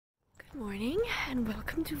Good morning and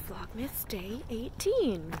welcome to Vlogmas Day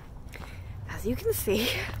 18. As you can see,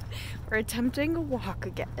 we're attempting a walk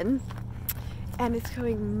again and it's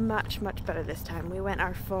going much better this time. We went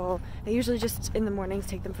our full, I usually just in the mornings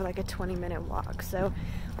take them for like a 20-minute walk, so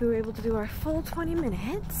we were able to do our full 20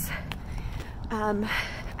 minutes.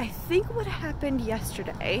 I think what happened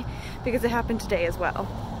yesterday, because it happened today as well,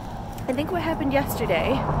 I think what happened yesterday,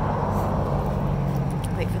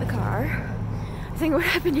 wait for the car. I think what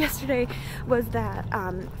happened yesterday was that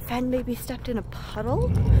Fen maybe stepped in a puddle,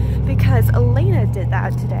 because Elena did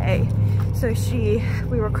that today. So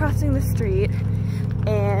we were crossing the street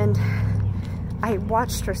and I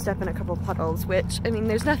watched her step in a couple puddles, which, I mean,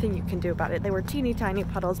 there's nothing you can do about it. They were teeny tiny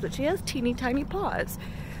puddles, but she has teeny tiny paws.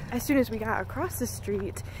 As soon as we got across the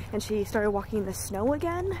street and she started walking in the snow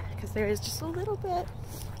again, because there is just a little bit,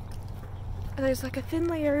 there's like a thin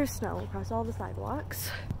layer of snow across all the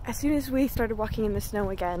sidewalks. As soon as we started walking in the snow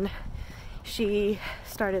again, she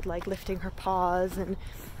started like lifting her paws and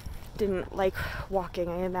didn't like walking.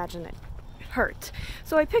 I imagine it hurt.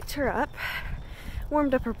 So I picked her up,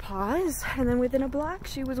 warmed up her paws, and then within a block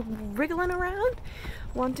she was wriggling around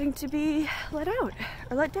wanting to be let out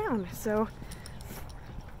or let down. So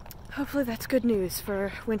hopefully that's good news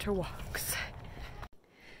for winter walks.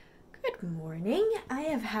 Good morning. I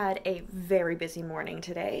have had a very busy morning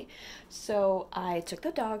today. So I took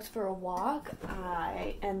the dogs for a walk,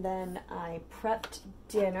 and then I prepped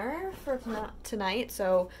dinner for tonight.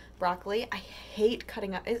 So broccoli. I hate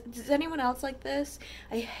cutting up. Does anyone else like this?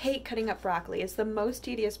 I hate cutting up broccoli. It's the most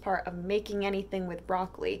tedious part of making anything with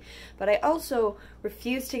broccoli. But I also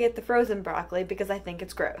refuse to get the frozen broccoli because I think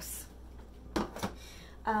it's gross.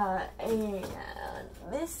 And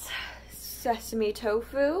this sesame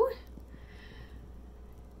tofu.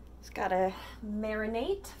 Gotta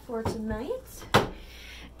marinate for tonight. And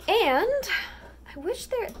I wish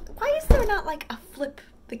why is there not like a flip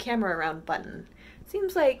the camera around button?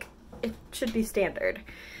 Seems like it should be standard.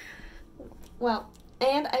 Well,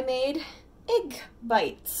 and I made egg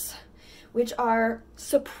bites, which are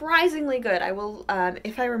surprisingly good. I will,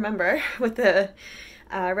 if I remember what the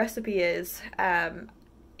recipe is in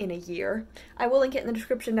a year, I will link it in the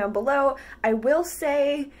description down below. I will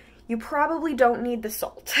say you probably don't need the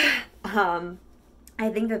salt. I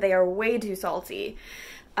think that they are way too salty,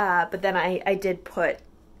 but then I did put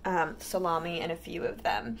salami in a few of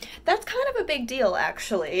them. That's kind of a big deal,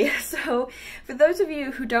 actually. So for those of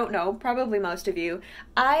you who don't know, probably most of you,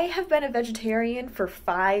 I have been a vegetarian for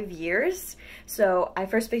 5 years. So I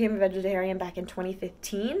first became a vegetarian back in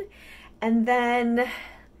 2015, and then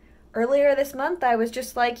earlier this month I was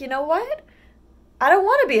just like, you know what? I don't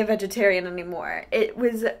want to be a vegetarian anymore. It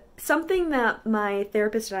was something that my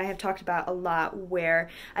therapist and I have talked about a lot, where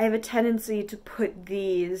I have a tendency to put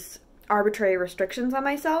these arbitrary restrictions on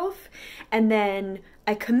myself, and then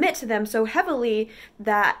I commit to them so heavily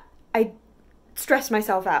that I stress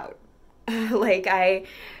myself out. Like I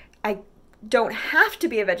don't have to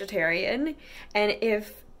be a vegetarian, and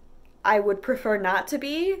if I would prefer not to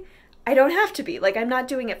be, I don't have to be. Like, I'm not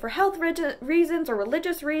doing it for health reasons or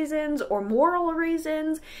religious reasons or moral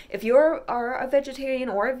reasons. If you are a vegetarian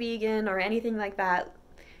or a vegan or anything like that,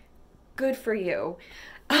 good for you.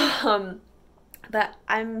 But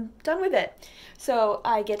I'm done with it. So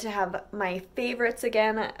I get to have my favorites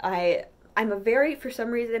again. I'm for some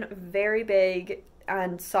reason, very big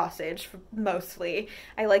on sausage, mostly.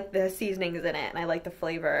 I like the seasonings in it and I like the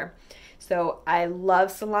flavor. So I love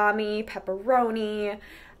salami, pepperoni.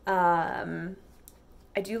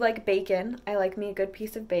 I do like bacon. I like me a good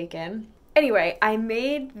piece of bacon. Anyway, I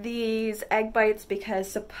made these egg bites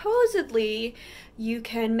because supposedly you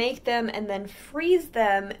can make them and then freeze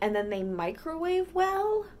them and then they microwave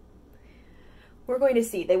well. We're going to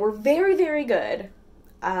see. They were very good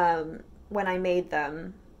when I made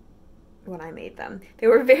them. They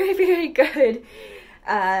were very good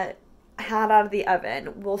hot out of the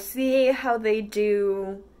oven. We'll see how they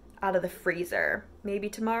do out of the freezer. Maybe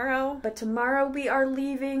tomorrow. But tomorrow we are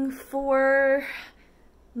leaving for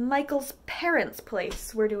Michael's parents'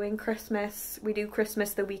 place. We're doing Christmas. We do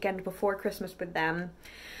Christmas the weekend before Christmas with them.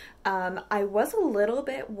 I was a little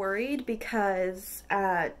bit worried because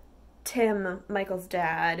Tim, Michael's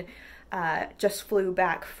dad, just flew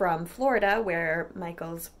back from Florida, where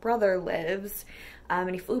Michael's brother lives,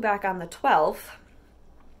 and he flew back on the 12th,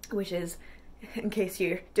 which is, in case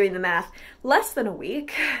you're doing the math, less than a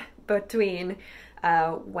week between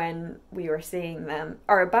when we were seeing them,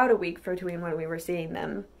 or about a week between when we were seeing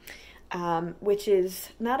them, which is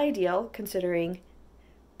not ideal considering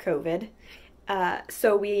COVID.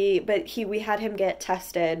 We had him get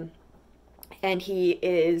tested and he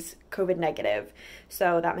is COVID negative.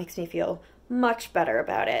 So that makes me feel much better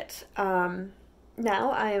about it.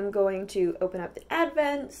 Now I am going to open up the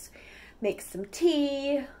Advents, make some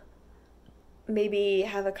tea, maybe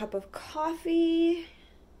have a cup of coffee.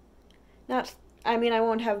 I mean, I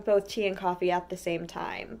won't have both tea and coffee at the same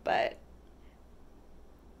time, but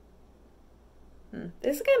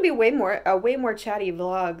this is gonna be a way more chatty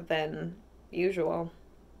vlog than usual.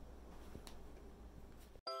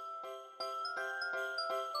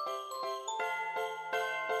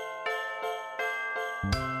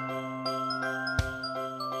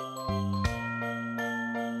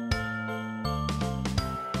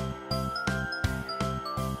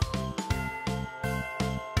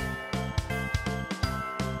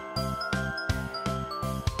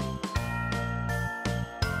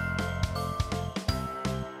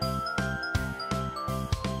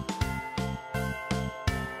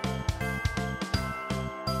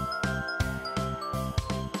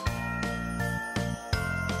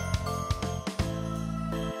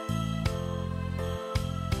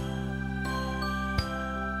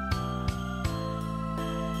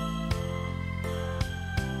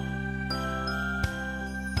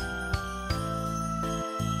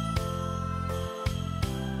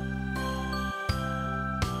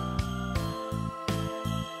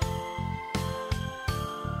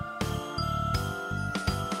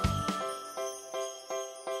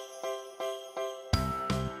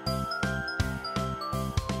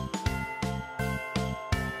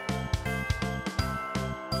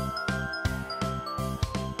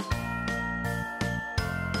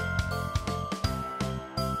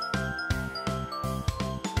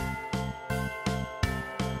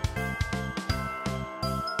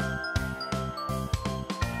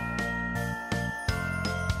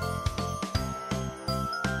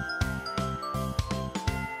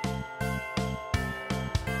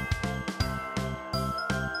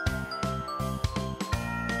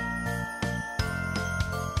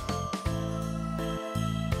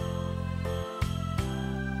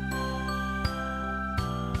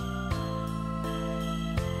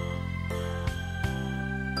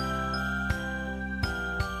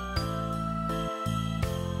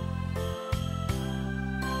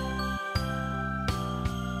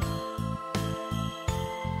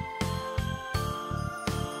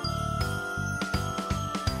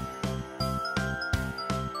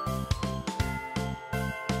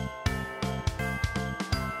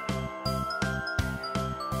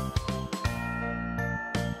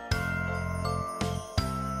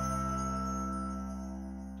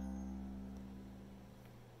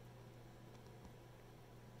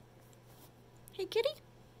 Hey, kitty.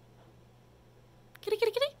 Kitty,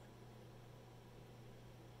 kitty, kitty.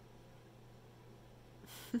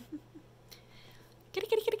 Kitty,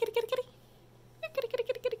 kitty, kitty, kitty, kitty, kitty. Kitty, kitty,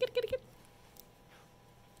 kitty, kitty, kitty, kitty, kitty.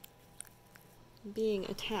 Being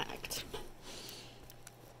attacked.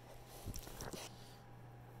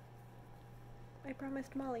 I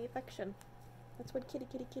promised Molly affection. That's what kitty,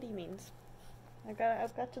 kitty, kitty means. I've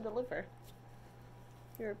got to deliver.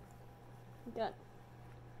 Here. Got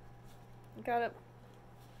it.